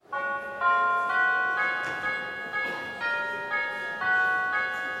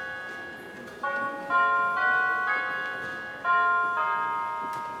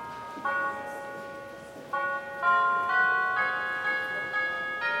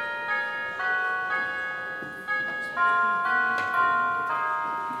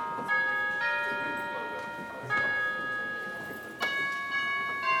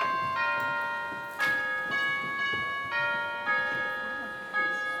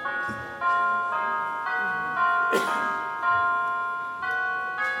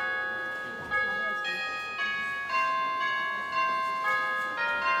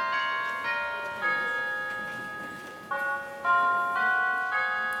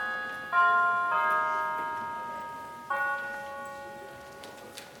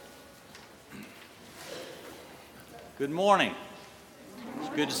Good morning. It's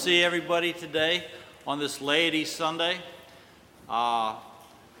good to see everybody today on this Laity Sunday. I've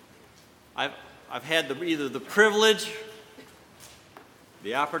had either the privilege,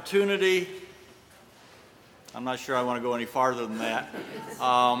 the opportunity, I'm not sure I want to go any farther than that,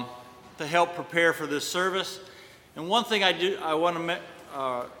 to help prepare for this service. And one thing I want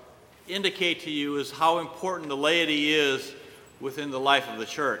to indicate to you is how important the laity is within the life of the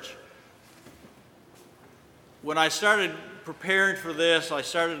church. When I started preparing for this, I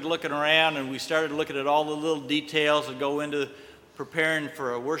started looking around and we started looking at all the little details that go into preparing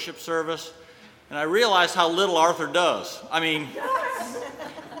for a worship service. And I realized how little Arthur does. I mean,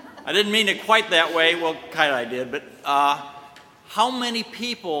 I didn't mean it quite that way. Well, kind of I did. But how many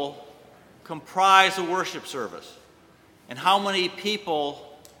people comprise a worship service? And how many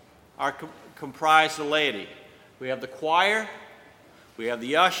people are comprise the laity? We have the choir. We have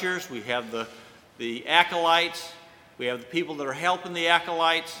the ushers. We have the acolytes, we have the people that are helping the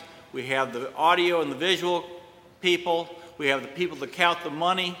acolytes, we have the audio and the visual people, we have the people that count the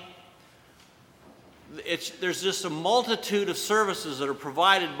money. There's just a multitude of services that are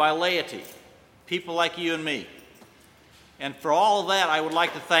provided by laity, people like you and me. And for all of that, I would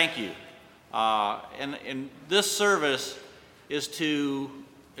like to thank you. And this service is to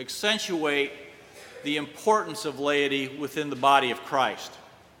accentuate the importance of laity within the body of Christ.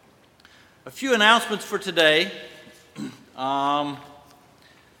 A few announcements for today.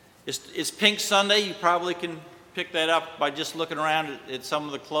 It's Pink Sunday. You probably can pick that up by just looking around at some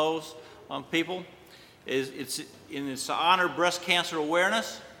of the clothes on people. It's to honor breast cancer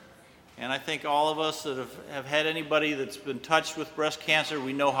awareness. And I think all of us that have had anybody that's been touched with breast cancer,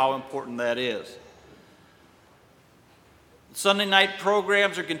 we know how important that is. Sunday night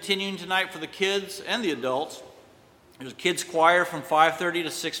programs are continuing tonight for the kids and the adults. There's a kids choir from 5:30 to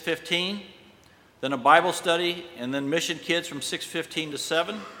 6:15, then a Bible study, and then mission kids from 6:15 to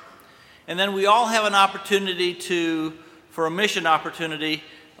 7. And then we all have an opportunity for a mission opportunity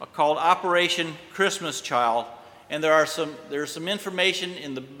called Operation Christmas Child. And there's some information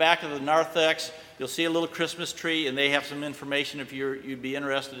in the back of the narthex. You'll see a little Christmas tree, and they have some information if you'd be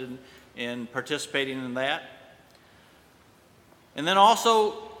interested in participating in that. And then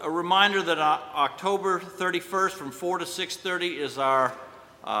also a reminder that October 31st from 4 to 6:30 is our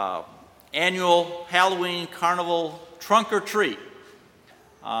annual Halloween Carnival Trunk or Treat.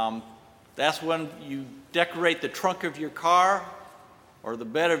 That's when you decorate the trunk of your car or the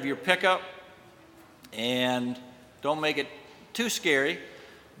bed of your pickup, and don't make it too scary,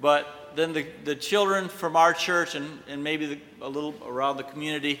 but then the children from our church and maybe a little around the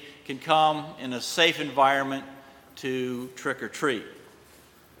community can come in a safe environment to trick or treat.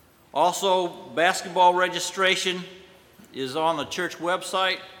 Also, basketball registration is on the church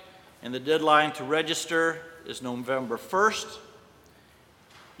website, and the deadline to register is November 1st.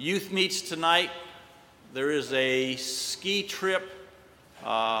 Youth meets tonight. There is a ski trip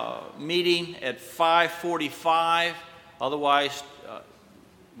meeting at 5:45. Otherwise,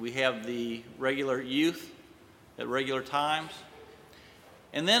 we have the regular youth at regular times.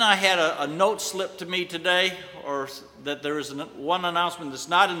 And then I had a note slipped to me today, or that there is one announcement that's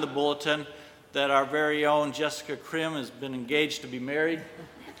not in the bulletin, that our very own Jessica Krim has been engaged to be married.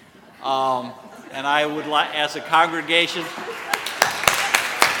 And I would like, as a congregation,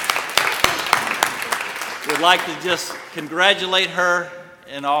 would like to just congratulate her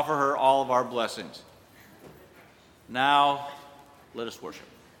and offer her all of our blessings. Now, let us worship.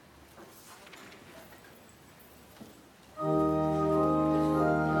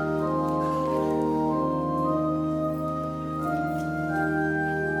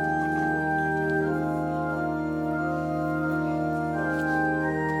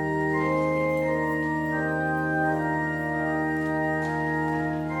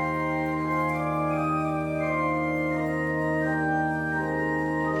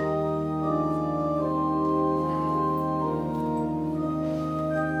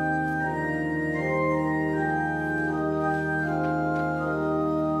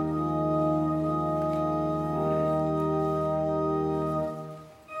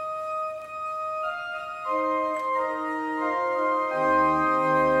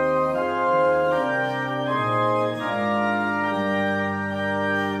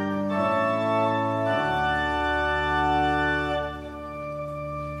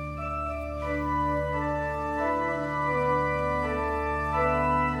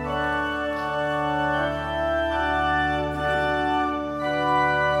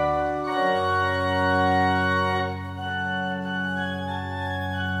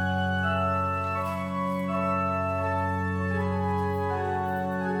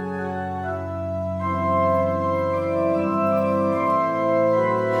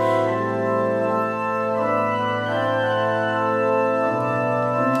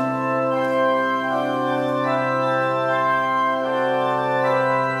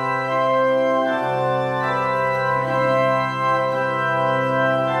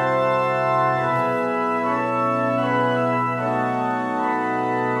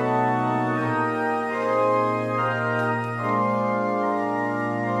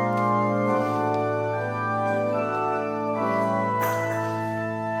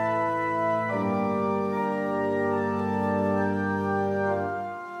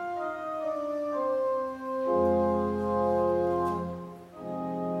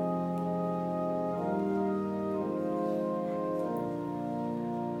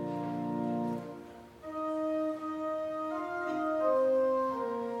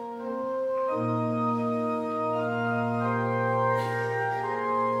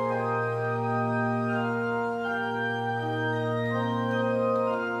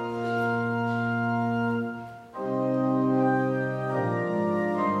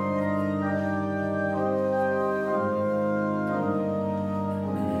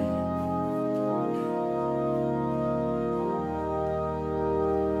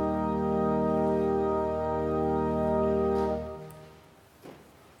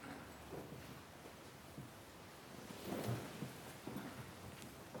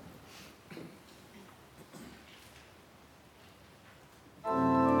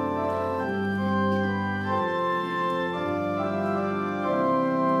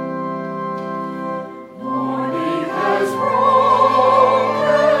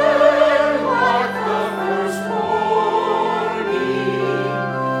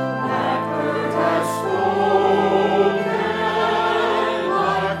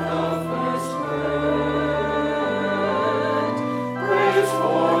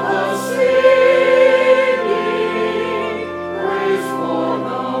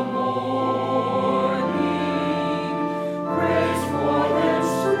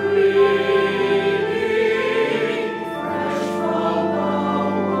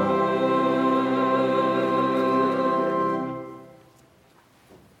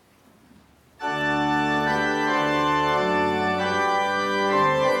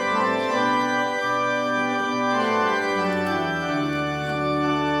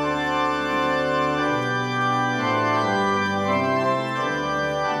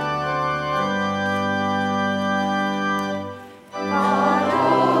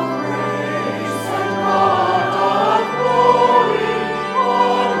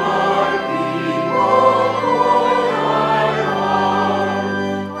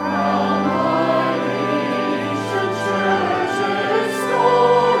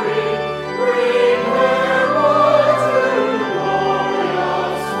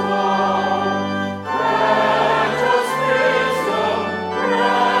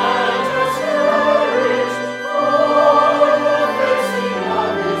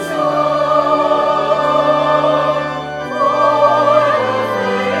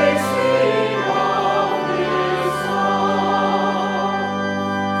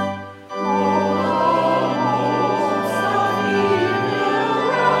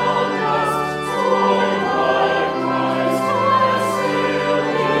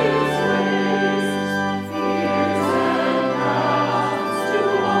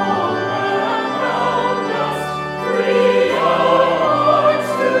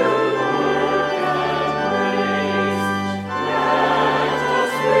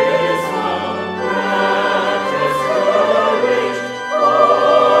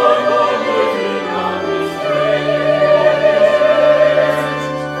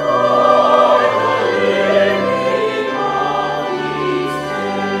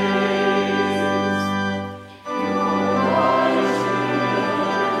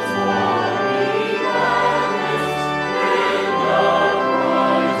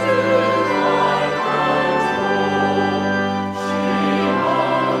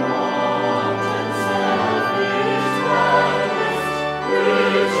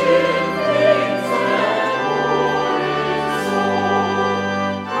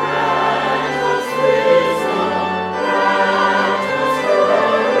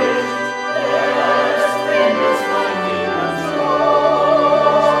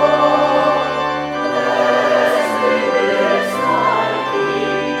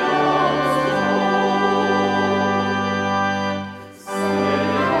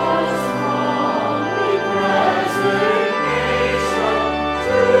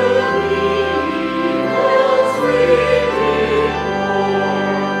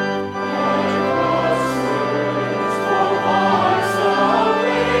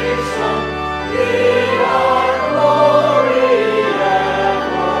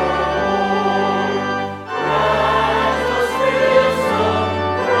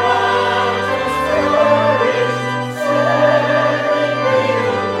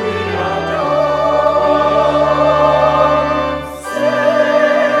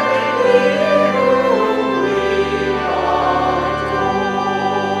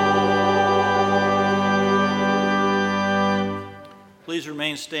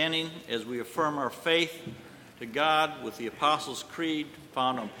 remain standing as we affirm our faith to God with the Apostles' Creed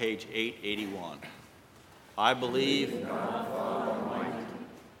found on page 881. I believe in God the Father Almighty,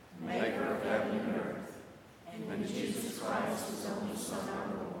 maker of heaven and earth, and in Jesus Christ, his only Son, our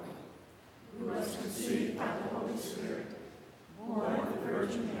Lord, who was conceived by the Holy Spirit, born of the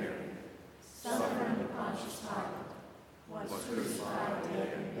Virgin Mary, suffered under Pontius Pilate, was crucified,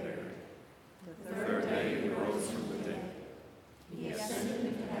 dead, and buried. The third day he rose from the dead. He ascended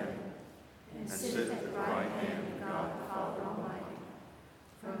into heaven, and sitteth at the right hand of God the Father Almighty.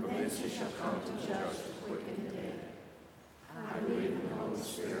 From thence he shall come to judge the quick and the dead. I believe in the Holy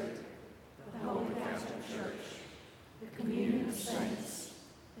Spirit, the Holy Catholic Church, the communion of saints,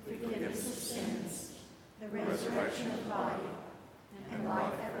 the forgiveness of sins, the resurrection of the body, and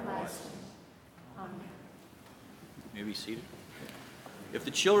life everlasting. Amen. You may be seated. If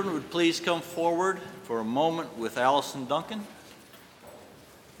the children would please come forward for a moment with Allison Duncan.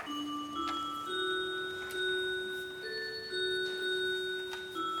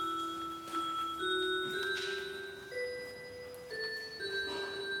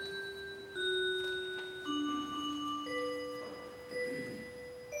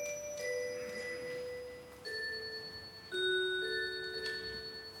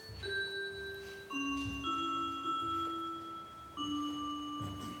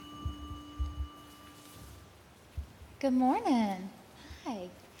 Good morning. Hi.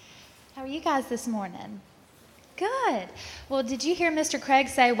 How are you guys this morning? Good. Well, did you hear Mr. Craig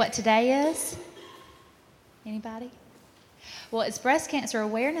say what today is? Anybody? Well, it's Breast Cancer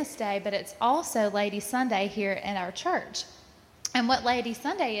Awareness Day, but it's also Lady Sunday here in our church. And what Lady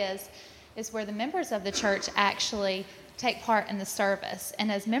Sunday is where the members of the church actually take part in the service.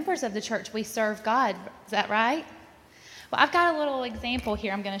 And as members of the church, we serve God. Is that right? Well, I've got a little example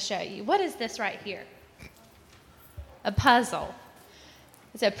here I'm going to show you. What is this right here? A puzzle.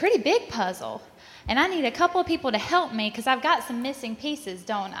 It's a pretty big puzzle. And I need a couple of people to help me because I've got some missing pieces,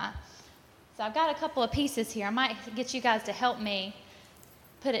 don't I? So I've got a couple of pieces here. I might get you guys to help me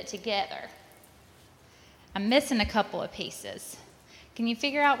put it together. I'm missing a couple of pieces. Can you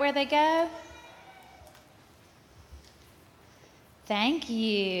figure out where they go? Thank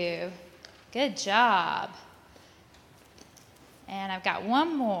you. Good job. And I've got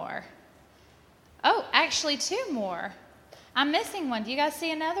one more. Oh, actually two more. I'm missing one. Do you guys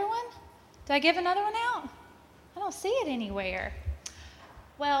see another one? Did I give another one out? I don't see it anywhere.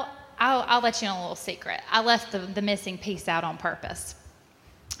 Well, I'll let you know a little secret. I left the missing piece out on purpose.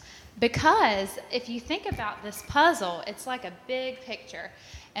 Because if you think about this puzzle, it's like a big picture.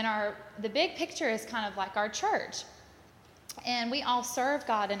 And the big picture is kind of like our church. And we all serve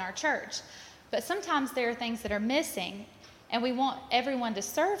God in our church. But sometimes there are things that are missing, and we want everyone to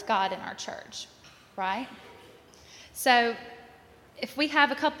serve God in our church. Right? So if we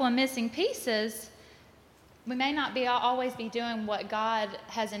have a couple of missing pieces, we may not always be doing what God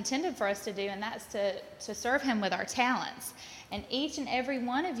has intended for us to do, and that's to serve him with our talents. And each and every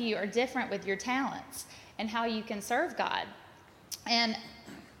one of you are different with your talents and how you can serve God. And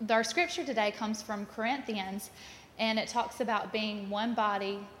our scripture today comes from Corinthians, and it talks about being one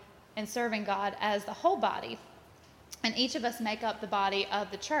body and serving God as the whole body. And each of us make up the body of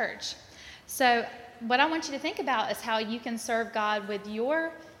the church. So what I want you to think about is how you can serve God with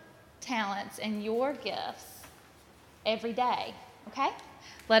your talents and your gifts every day, okay?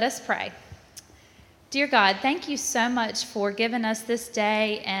 Let us pray. Dear God, thank you so much for giving us this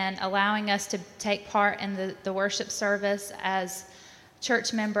day and allowing us to take part in the worship service as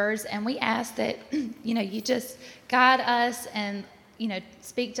church members. And we ask that, you just guide us and,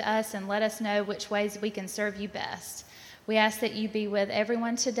 speak to us and let us know which ways we can serve you best. We ask that you be with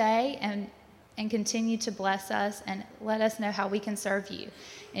everyone today and continue to bless us and let us know how we can serve you.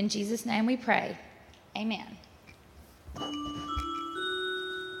 In Jesus' name we pray. Amen.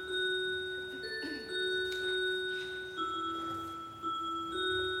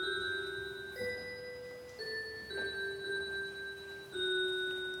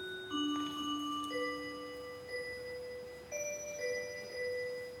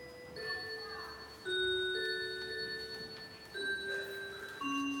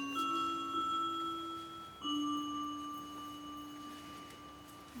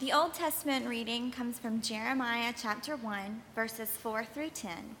 The Old Testament reading comes from Jeremiah chapter 1, verses 4 through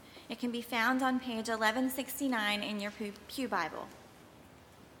 10. It can be found on page 1169 in your Pew Bible.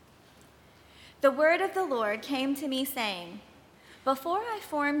 The word of the Lord came to me saying, "Before I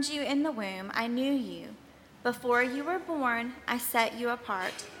formed you in the womb, I knew you. Before you were born, I set you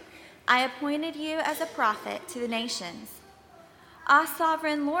apart. I appointed you as a prophet to the nations." "Ah,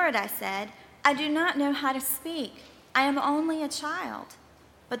 sovereign Lord," I said, "I do not know how to speak. I am only a child."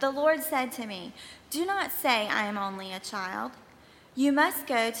 But the Lord said to me, "Do not say I am only a child. You must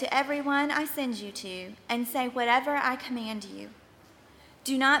go to everyone I send you to and say whatever I command you.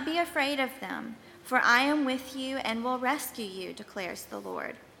 Do not be afraid of them, for I am with you and will rescue you," declares the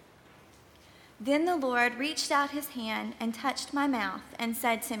Lord. Then the Lord reached out his hand and touched my mouth and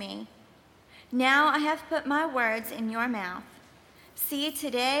said to me, "Now I have put my words in your mouth. See,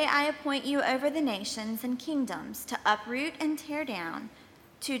 today I appoint you over the nations and kingdoms to uproot and tear down,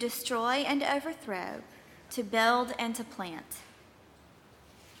 to destroy and overthrow, to build and to plant."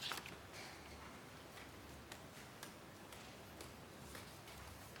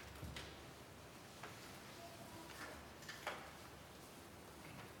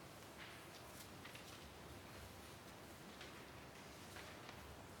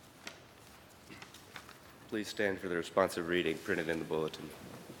 Please stand for the responsive reading printed in the bulletin.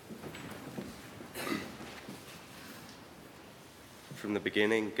 From the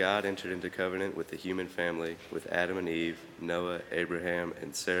beginning, God entered into covenant with the human family, with Adam and Eve, Noah, Abraham,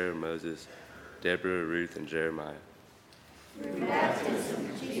 and Sarah, Moses, Deborah, Ruth, and Jeremiah. Through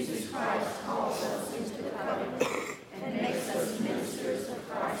baptism, Jesus Christ calls us into the covenant and makes us ministers of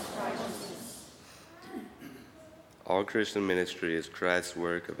Christ's righteousness. All Christian ministry is Christ's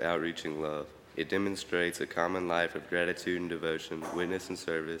work of outreaching love. It demonstrates a common life of gratitude and devotion, witness and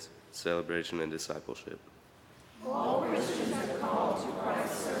service, celebration and discipleship. All Christians are called to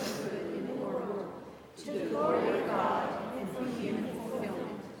Christ's servanthood in the world, to the glory of God and for human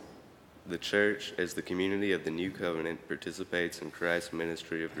fulfillment. The church, as the community of the new covenant, participates in Christ's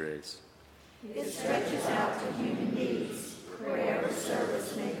ministry of grace. It stretches out to human needs, wherever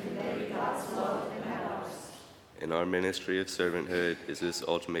service may convey God's love and ours. In our ministry of servanthood is this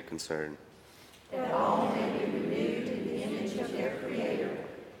ultimate concern: that all may be renewed in the image of their Creator,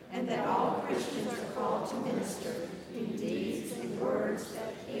 and that all Christians are called to minister in deeds and words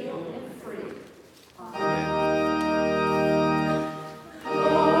that heal and free. Amen.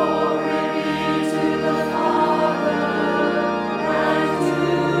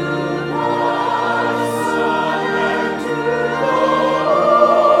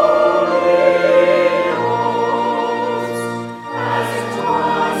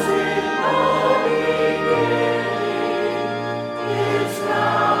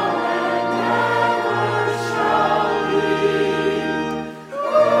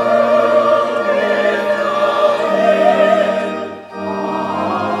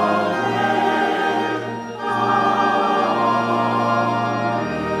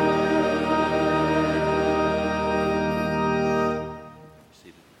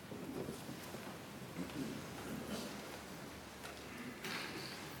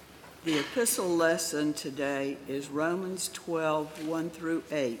 The epistle lesson today is Romans 12, 1 through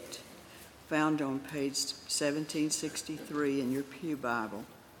 8, found on page 1763 in your Pew Bible.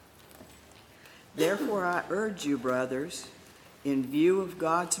 Therefore I urge you, brothers, in view of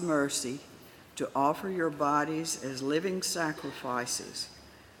God's mercy, to offer your bodies as living sacrifices,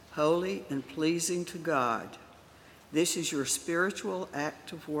 holy and pleasing to God. This is your spiritual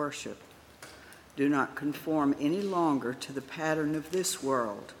act of worship. Do not conform any longer to the pattern of this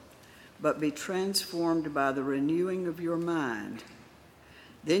world, but be transformed by the renewing of your mind.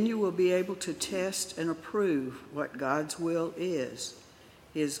 Then you will be able to test and approve what God's will is,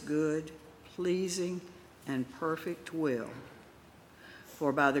 his good, pleasing, and perfect will.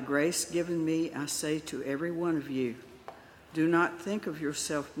 For by the grace given me, I say to every one of you, do not think of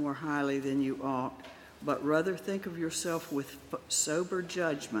yourself more highly than you ought, but rather think of yourself with sober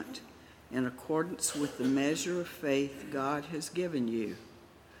judgment, in accordance with the measure of faith God has given you.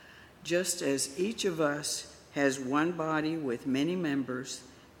 Just as each of us has one body with many members,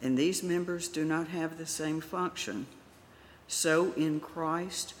 and these members do not have the same function, so in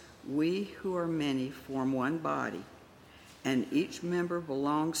Christ we who are many form one body, and each member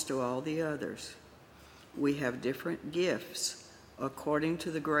belongs to all the others. We have different gifts according to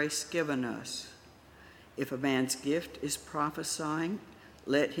the grace given us. If a man's gift is prophesying,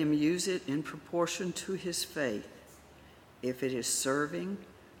 let him use it in proportion to his faith. If it is serving,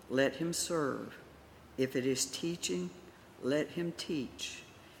 let him serve. If it is teaching, let him teach.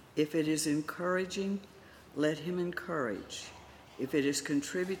 If it is encouraging, let him encourage. If it is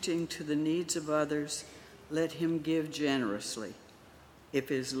contributing to the needs of others, let him give generously. If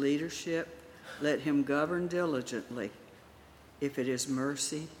it is leadership, let him govern diligently. If it is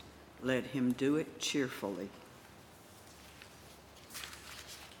mercy, let him do it cheerfully.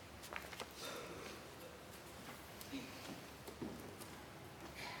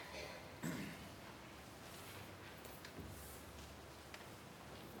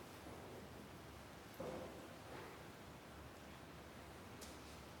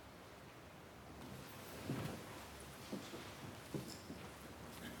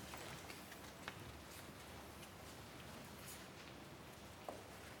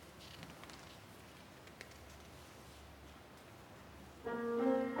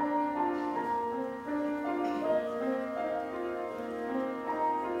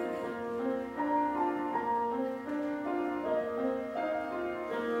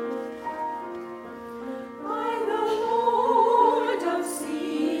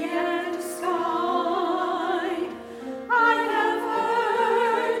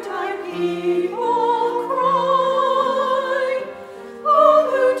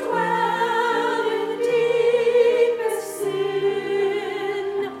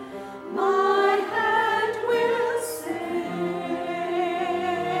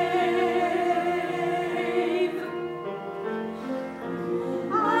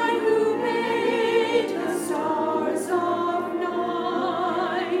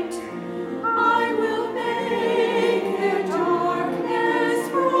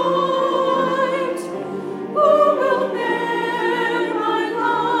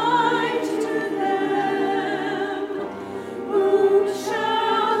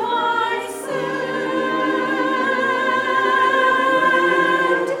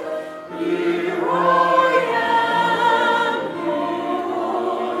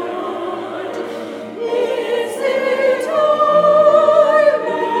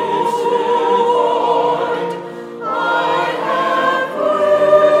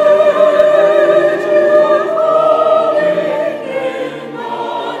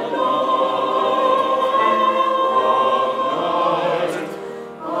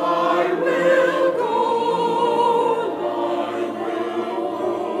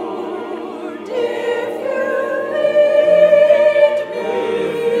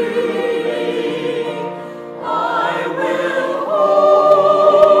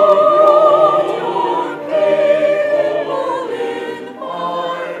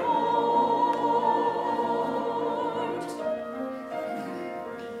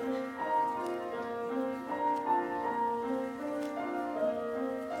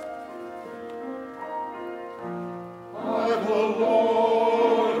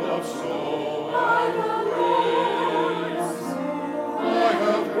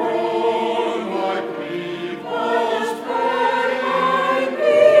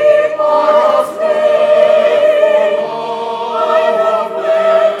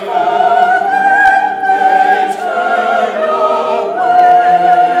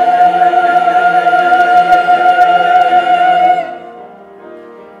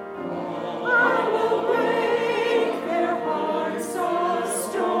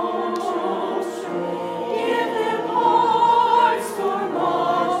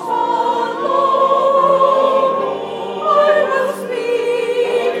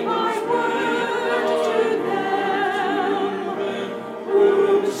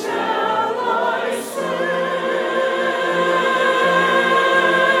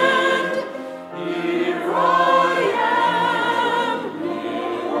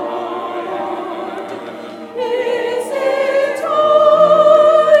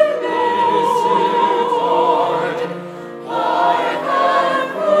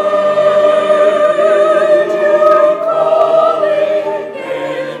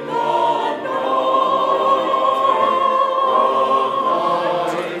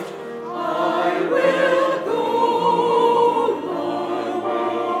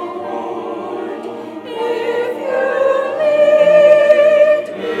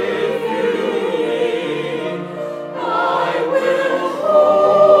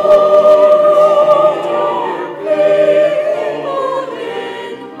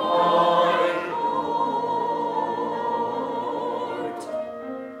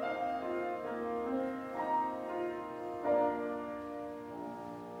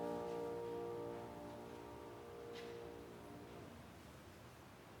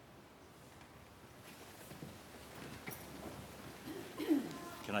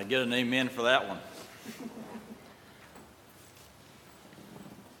 Can I get an amen for that one?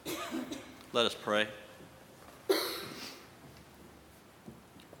 Let us pray.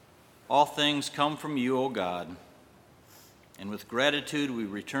 All things come from you, O God, and with gratitude we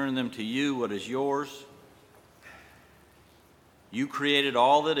return them to you, what is yours. You created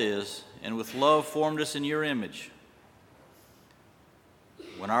all that is, and with love formed us in your image.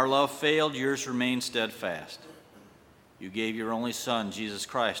 When our love failed, yours remained steadfast. You gave your only Son, Jesus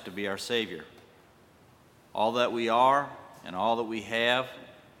Christ, to be our Savior. All that we are and all that we have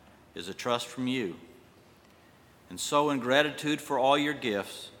is a trust from you. And so, in gratitude for all your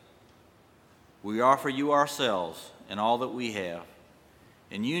gifts, we offer you ourselves and all that we have,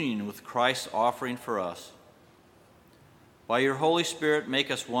 in union with Christ's offering for us. By your Holy Spirit,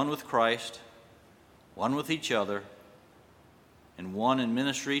 make us one with Christ, one with each other, and one in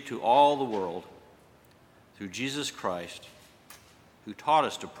ministry to all the world, through Jesus Christ, who taught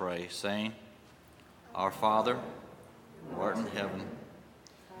us to pray, saying, Our Father, who art in heaven,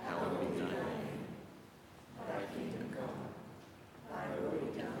 hallowed be thy name.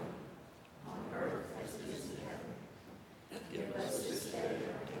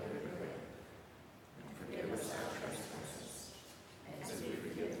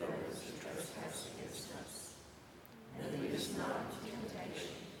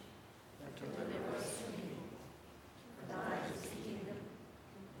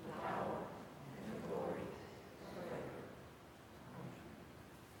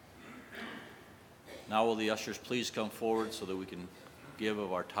 Now will the ushers please come forward so that we can give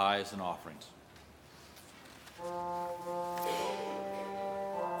of our tithes and offerings.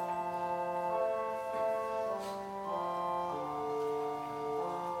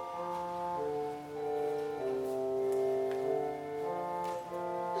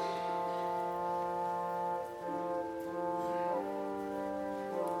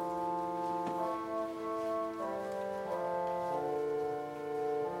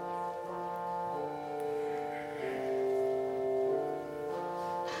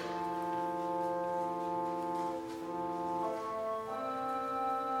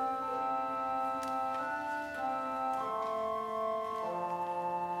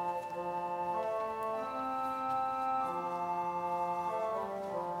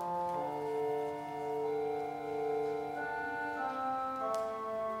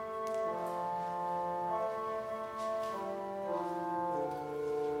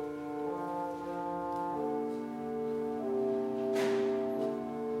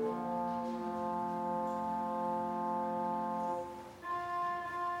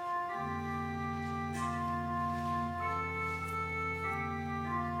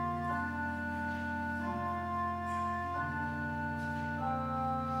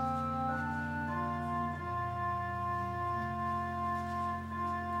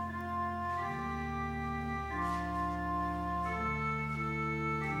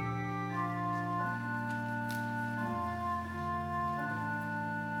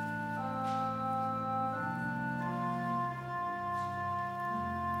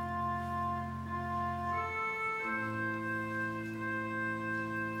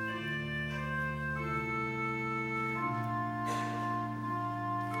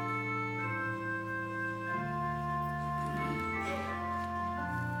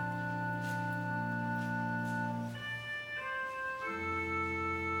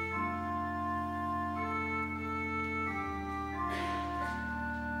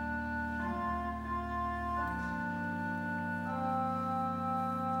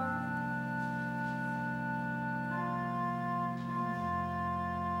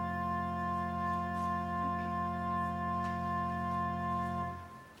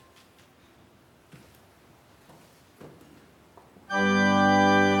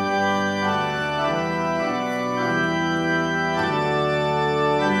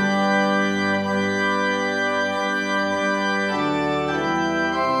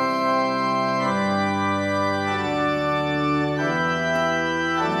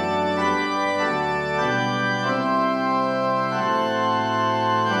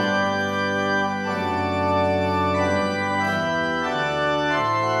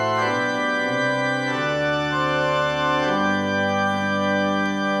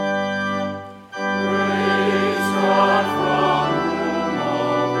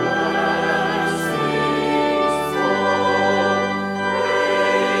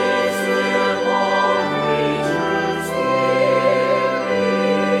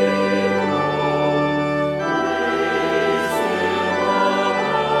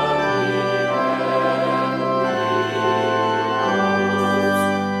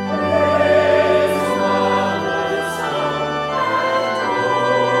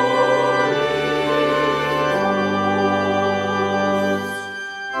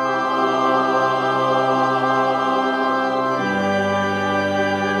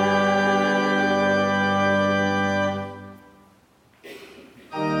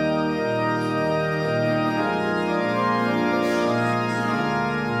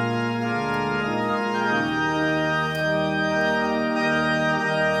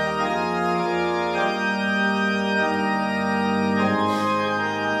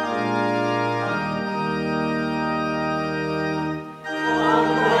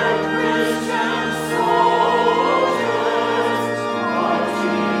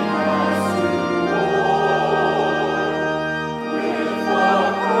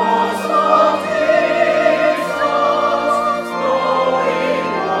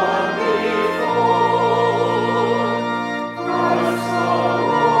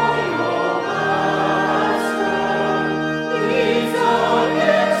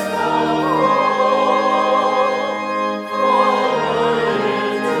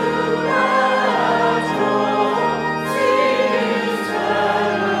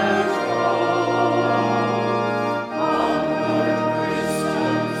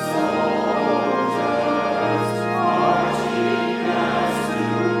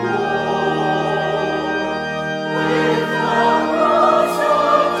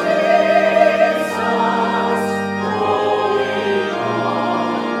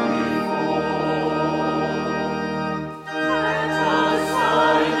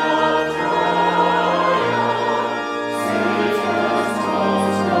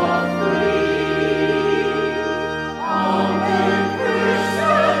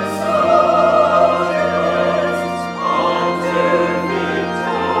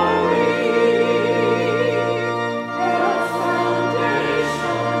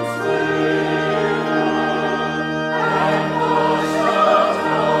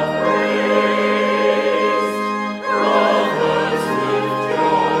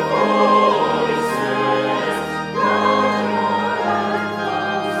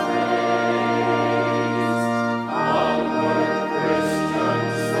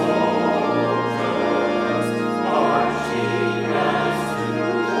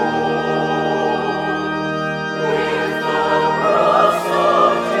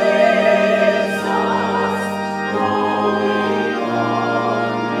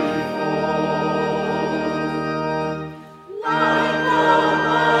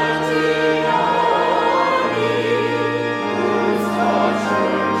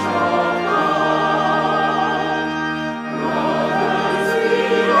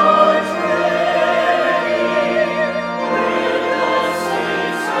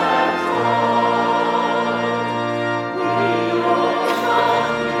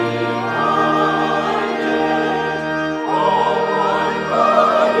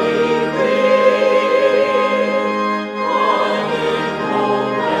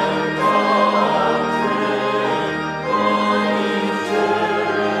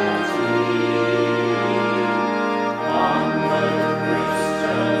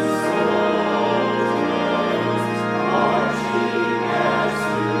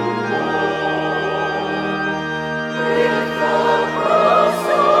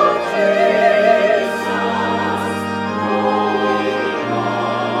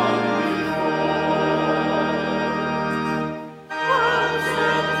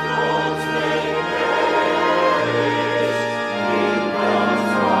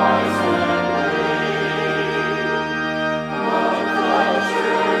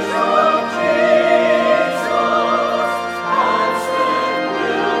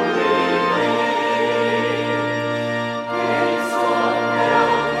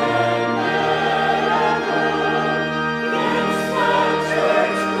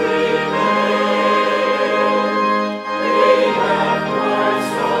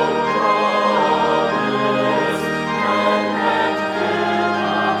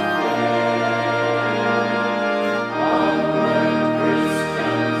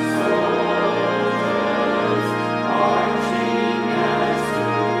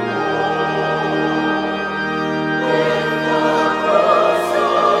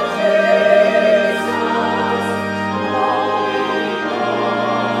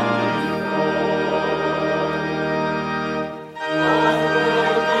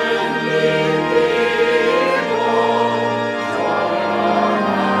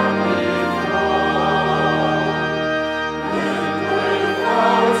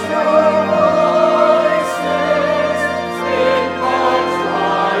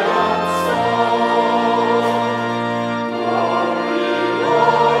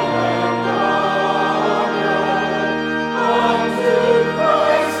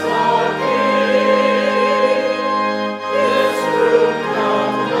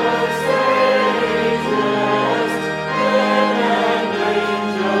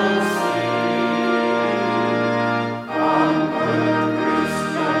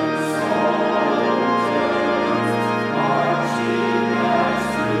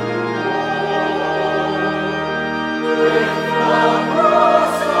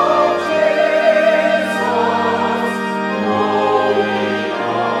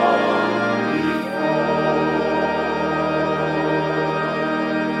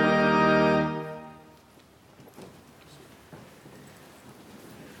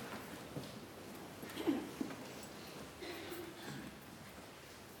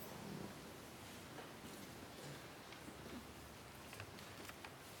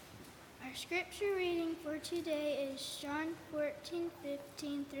 Our scripture reading for today is John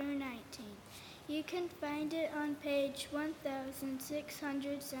 14:15 through 19. You can find it on page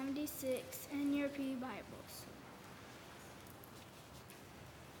 1676 in your Pew Bibles.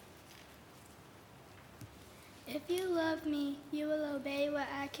 If you love me, you will obey what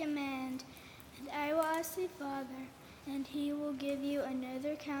I command, and I will ask the Father, and he will give you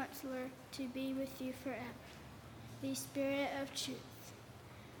another counselor to be with you forever, the Spirit of truth.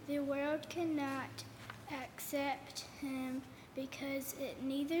 The world cannot accept him because it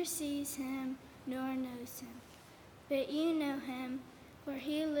neither sees him nor knows him. But you know him, for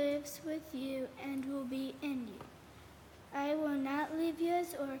he lives with you and will be in you. I will not leave you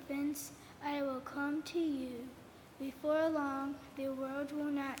as orphans. I will come to you. Before long, the world will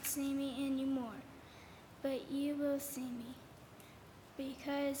not see me anymore, but you will see me.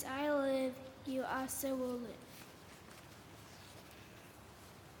 Because I live, you also will live.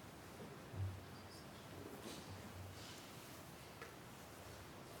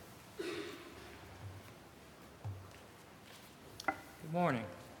 Good morning.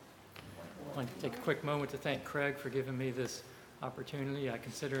 I'd like to take a quick moment to thank Craig for giving me this opportunity. I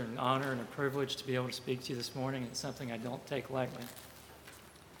consider it an honor and a privilege to be able to speak to you this morning. It's something I don't take lightly.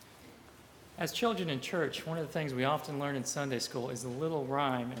 As children in church, one of the things we often learn in Sunday school is the little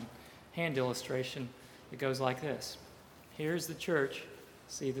rhyme and hand illustration that goes like this. Here's the church,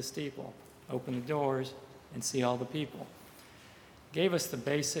 see the steeple. Open the doors and see all the people. Gave us the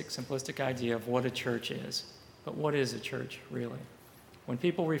basic, simplistic idea of what a church is. But what is a church, really? When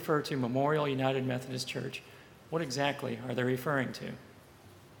people refer to Memorial United Methodist Church, what exactly are they referring to?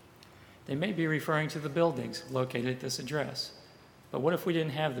 They may be referring to the buildings located at this address. But what if we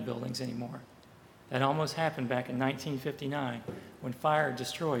didn't have the buildings anymore? That almost happened back in 1959 when fire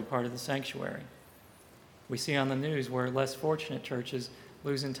destroyed part of the sanctuary. We see on the news where less fortunate churches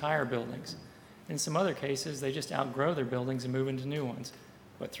lose entire buildings. In some other cases, they just outgrow their buildings and move into new ones.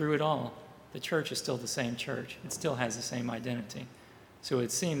 But through it all, the church is still the same church. It still has the same identity. So it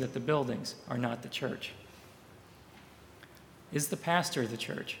would seem that the buildings are not the church. Is the pastor the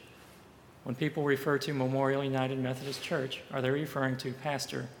church? When people refer to Memorial United Methodist Church, are they referring to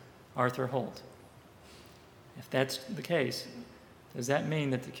Pastor Arthur Holt? If that's the case, does that mean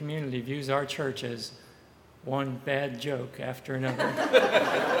that the community views our church as one bad joke after another?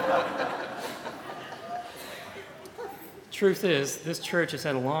 Truth is, this church has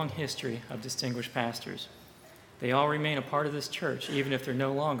had a long history of distinguished pastors. They all remain a part of this church, even if they're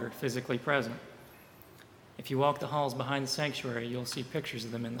no longer physically present. If you walk the halls behind the sanctuary, you'll see pictures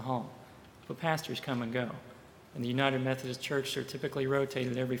of them in the hall. But pastors come and go. In the United Methodist Church, they're typically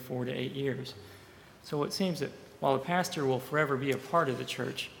rotated every 4 to 8 years. So it seems that while the pastor will forever be a part of the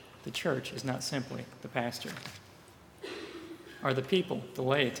church is not simply the pastor. Are the people, the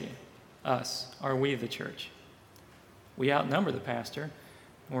laity, us, are we the church? We outnumber the pastor,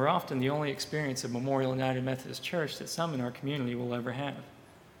 and we're often the only experience of Memorial United Methodist Church that some in our community will ever have.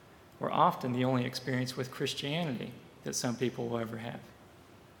 We're often the only experience with Christianity that some people will ever have.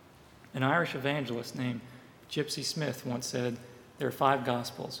 An Irish evangelist named Gypsy Smith once said, there are 5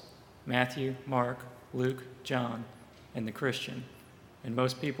 Gospels, Matthew, Mark, Luke, John, and the Christian, and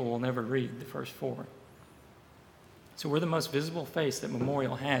most people will never read the first 4. So we're the most visible face that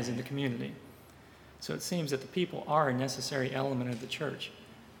Memorial has in the community. So it seems that the people are a necessary element of the church.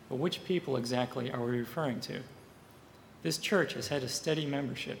 But which people exactly are we referring to? This church has had a steady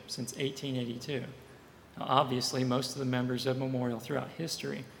membership since 1882. Now, obviously, most of the members of Memorial throughout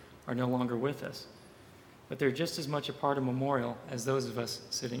history are no longer with us. But they're just as much a part of Memorial as those of us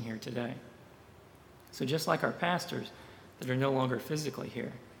sitting here today. So just like our pastors that are no longer physically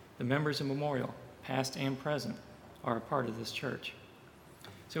here, the members of Memorial, past and present, are a part of this church.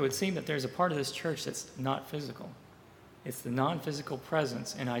 So it would seem that there's a part of this church that's not physical. It's the non-physical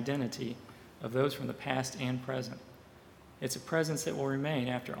presence and identity of those from the past and present. It's a presence that will remain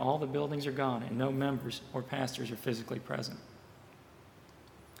after all the buildings are gone and no members or pastors are physically present.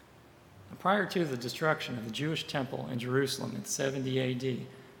 Prior to the destruction of the Jewish temple in Jerusalem in 70 AD,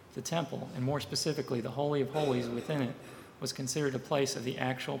 the temple, and more specifically the Holy of Holies within it, was considered a place of the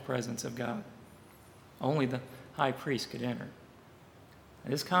actual presence of God. Only the high priest could enter.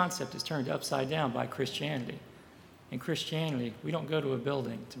 And this concept is turned upside down by Christianity. In Christianity, we don't go to a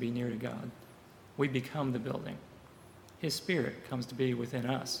building to be near to God. We become the building. His Spirit comes to be within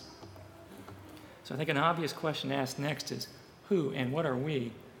us. So I think an obvious question to ask next is, who and what are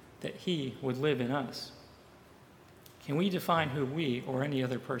we that He would live in us? Can we define who we or any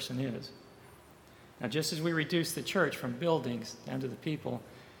other person is? Now, just as we reduce the church from buildings down to the people,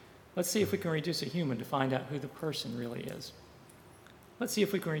 let's see if we can reduce a human to find out who the person really is. Let's see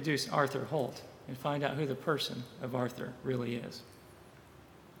if we can reduce Arthur Holt and find out who the person of Arthur really is.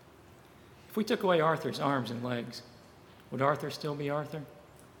 If we took away Arthur's arms and legs, would Arthur still be Arthur?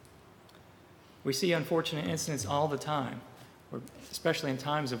 We see unfortunate incidents all the time, especially in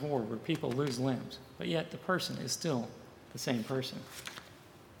times of war, where people lose limbs, but yet the person is still the same person.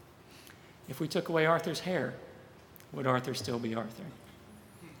 If we took away Arthur's hair, would Arthur still be Arthur?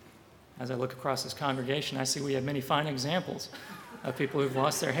 As I look across this congregation, I see we have many fine examples of people who've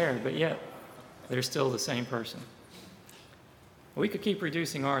lost their hair, but yet they're still the same person. We could keep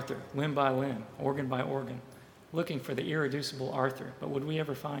reducing Arthur limb by limb, organ by organ, looking for the irreducible Arthur, but would we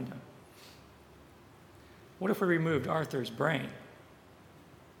ever find him? What if we removed Arthur's brain?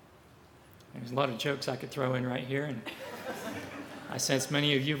 There's a lot of jokes I could throw in right here, and I sense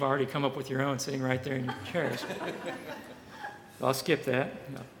many of you have already come up with your own sitting right there in your chairs. I'll skip that.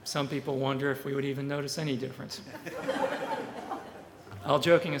 Some people wonder if we would even notice any difference. All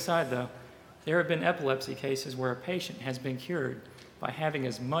joking aside, though, there have been epilepsy cases where a patient has been cured by having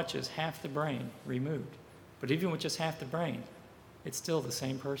as much as half the brain removed. But even with just half the brain, it's still the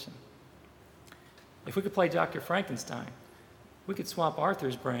same person. If we could play Dr. Frankenstein, we could swap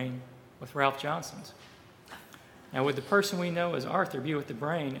Arthur's brain with Ralph Johnson's. Now, would the person we know as Arthur be with the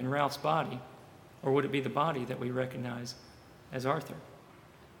brain in Ralph's body, or would it be the body that we recognize as Arthur?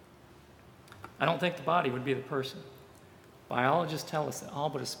 I don't think the body would be the person. Biologists tell us that all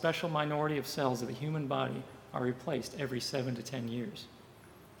but a special minority of cells of the human body are replaced every 7 to 10 years.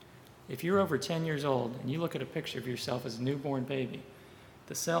 If you're over 10 years old and you look at a picture of yourself as a newborn baby,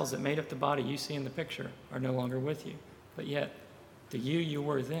 the cells that made up the body you see in the picture are no longer with you, but yet the you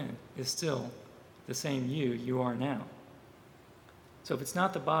were then is still the same you are now. So if it's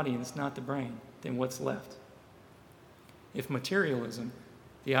not the body and it's not the brain, then what's left? If materialism,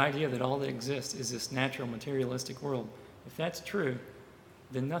 the idea that all that exists is this natural materialistic world, if that's true,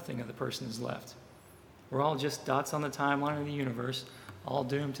 then nothing of the person is left. We're all just dots on the timeline of the universe, all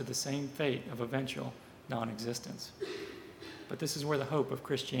doomed to the same fate of eventual non-existence. But this is where the hope of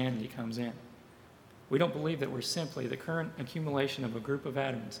Christianity comes in. We don't believe that we're simply the current accumulation of a group of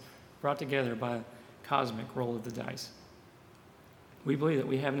atoms brought together by a cosmic roll of the dice. We believe that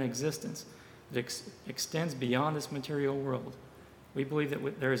we have an existence that extends beyond this material world. We believe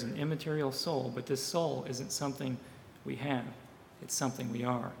that there is an immaterial soul, but this soul isn't something we have, it's something we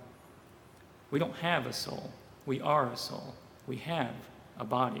are. We don't have a soul, we are a soul. We have a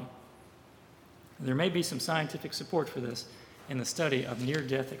body. There may be some scientific support for this in the study of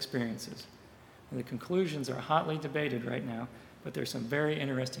near-death experiences. And the conclusions are hotly debated right now, but there's some very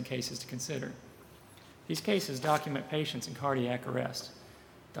interesting cases to consider. These cases document patients in cardiac arrest.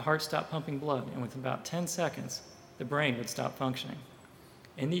 The heart stopped pumping blood, and within about 10 seconds, the brain would stop functioning.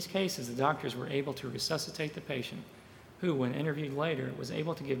 In these cases, the doctors were able to resuscitate the patient, who, when interviewed later, was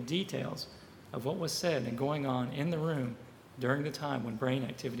able to give details of what was said and going on in the room during the time when brain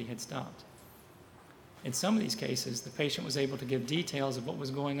activity had stopped. In some of these cases, the patient was able to give details of what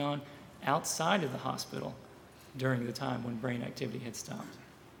was going on outside of the hospital during the time when brain activity had stopped.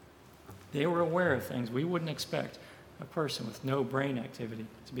 They were aware of things we wouldn't expect a person with no brain activity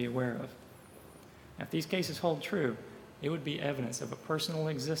to be aware of. Now, if these cases hold true, it would be evidence of a personal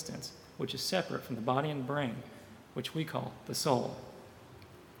existence which is separate from the body and brain, which we call the soul.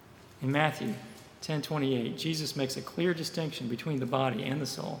 In Matthew 10:28, Jesus makes a clear distinction between the body and the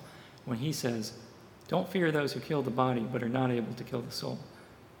soul when he says, "Don't fear those who kill the body but are not able to kill the soul.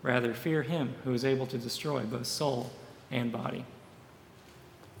 Rather, fear him who is able to destroy both soul and body."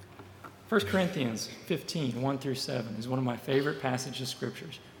 1 Corinthians 15:1-7 is one of my favorite passages of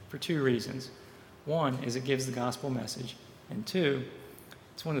scriptures for two reasons. One is it gives the gospel message, and two,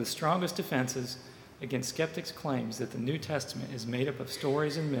 it's one of the strongest defenses against skeptics' claims that the New Testament is made up of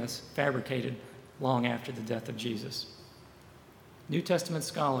stories and myths fabricated long after the death of Jesus. New Testament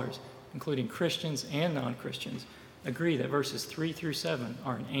scholars, including Christians and non-Christians, agree that verses 3-7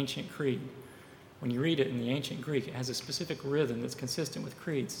 are an ancient creed. When you read it in the ancient Greek, it has a specific rhythm that's consistent with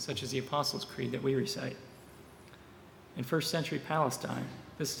creeds, such as the Apostles' Creed that we recite. In first century Palestine,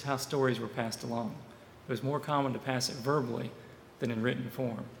 this is how stories were passed along. It was more common to pass it verbally than in written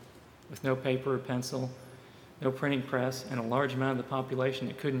form. With no paper or pencil, no printing press, and a large amount of the population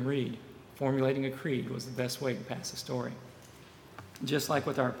that couldn't read, formulating a creed was the best way to pass a story. Just like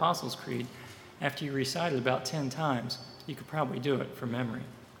with our Apostles' Creed, after you recite it about 10 times, you could probably do it from memory.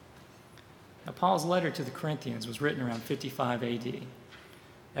 Now, Paul's letter to the Corinthians was written around 55 AD.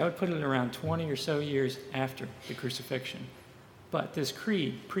 That would put it around 20 or so years after the crucifixion. But this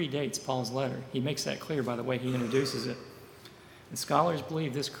creed predates Paul's letter. He makes that clear by the way he introduces it. And scholars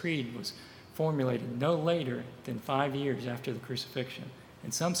believe this creed was formulated no later than 5 years after the crucifixion.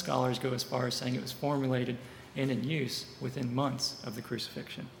 And some scholars go as far as saying it was formulated and in use within months of the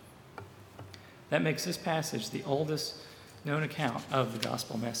crucifixion. That makes this passage the oldest known account of the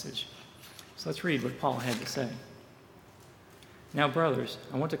gospel message. So let's read what Paul had to say. Now, brothers,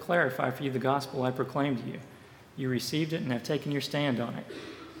 I want to clarify for you the gospel I proclaimed to you. You received it and have taken your stand on it.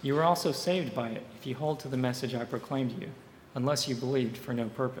 You were also saved by it if you hold to the message I proclaimed to you, unless you believed for no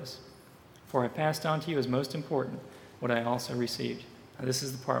purpose. For I passed on to you as most important what I also received. Now, this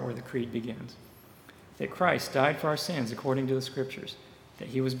is the part where the creed begins. That Christ died for our sins according to the Scriptures, that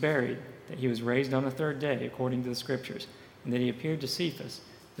he was buried, that he was raised on the third day according to the Scriptures, and that he appeared to Cephas,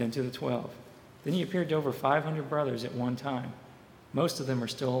 then to the 12. Then he appeared to over 500 brothers at one time. Most of them are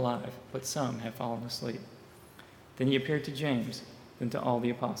still alive, but some have fallen asleep. Then he appeared to James, then to all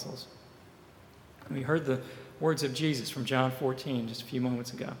the apostles. We heard the words of Jesus from John 14 just a few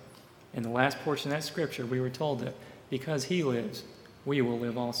moments ago. In the last portion of that scripture, we were told that because he lives, we will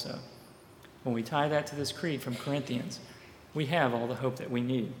live also. When we tie that to this creed from Corinthians, we have all the hope that we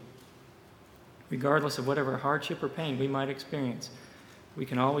need. Regardless of whatever hardship or pain we might experience, we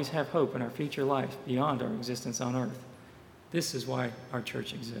can always have hope in our future life beyond our existence on earth. This is why our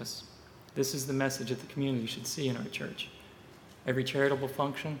church exists. This is the message that the community should see in our church. Every charitable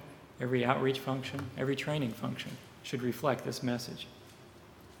function, every outreach function, every training function should reflect this message.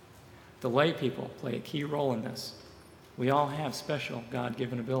 The lay people play a key role in this. We all have special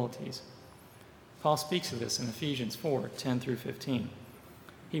God-given abilities. Paul speaks of this in Ephesians 4:10 through 15.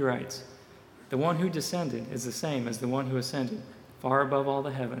 He writes, "The one who descended is the same as the one who ascended far above all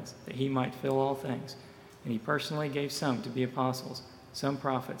the heavens, that he might fill all things. And he personally gave some to be apostles, some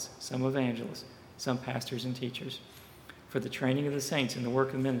prophets, some evangelists, some pastors and teachers, for the training of the saints in the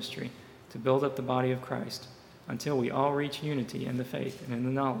work of ministry, to build up the body of Christ, until we all reach unity in the faith and in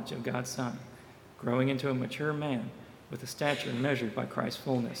the knowledge of God's Son, growing into a mature man with a stature measured by Christ's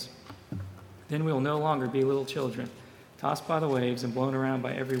fullness. Then we will no longer be little children, tossed by the waves and blown around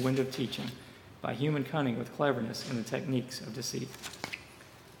by every wind of teaching, by human cunning with cleverness and the techniques of deceit.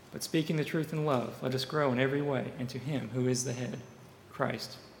 But speaking the truth in love, let us grow in every way into him who is the head,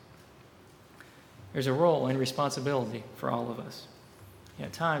 Christ." There's a role and responsibility for all of us.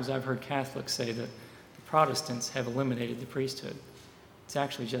 At times I've heard Catholics say that the Protestants have eliminated the priesthood. It's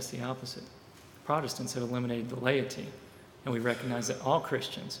actually just the opposite. The Protestants have eliminated the laity, and we recognize that all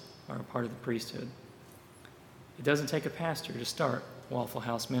Christians are a part of the priesthood. It doesn't take a pastor to start Waffle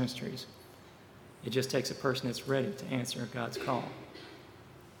House Ministries. It just takes a person that's ready to answer God's call.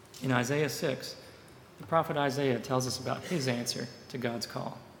 In Isaiah 6, the prophet Isaiah tells us about his answer to God's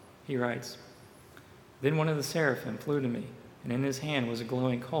call. He writes, "Then one of the seraphim flew to me, and in his hand was a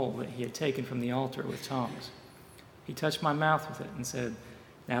glowing coal that he had taken from the altar with tongs. He touched my mouth with it and said,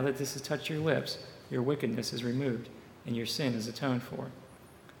 'Now that this has touched your lips, your wickedness is removed, and your sin is atoned for.'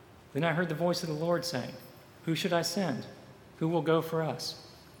 Then I heard the voice of the Lord saying, 'Who should I send? Who will go for us?'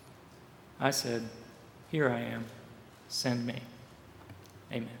 I said, 'Here I am. Send me.'"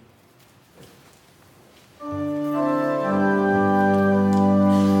 Amen.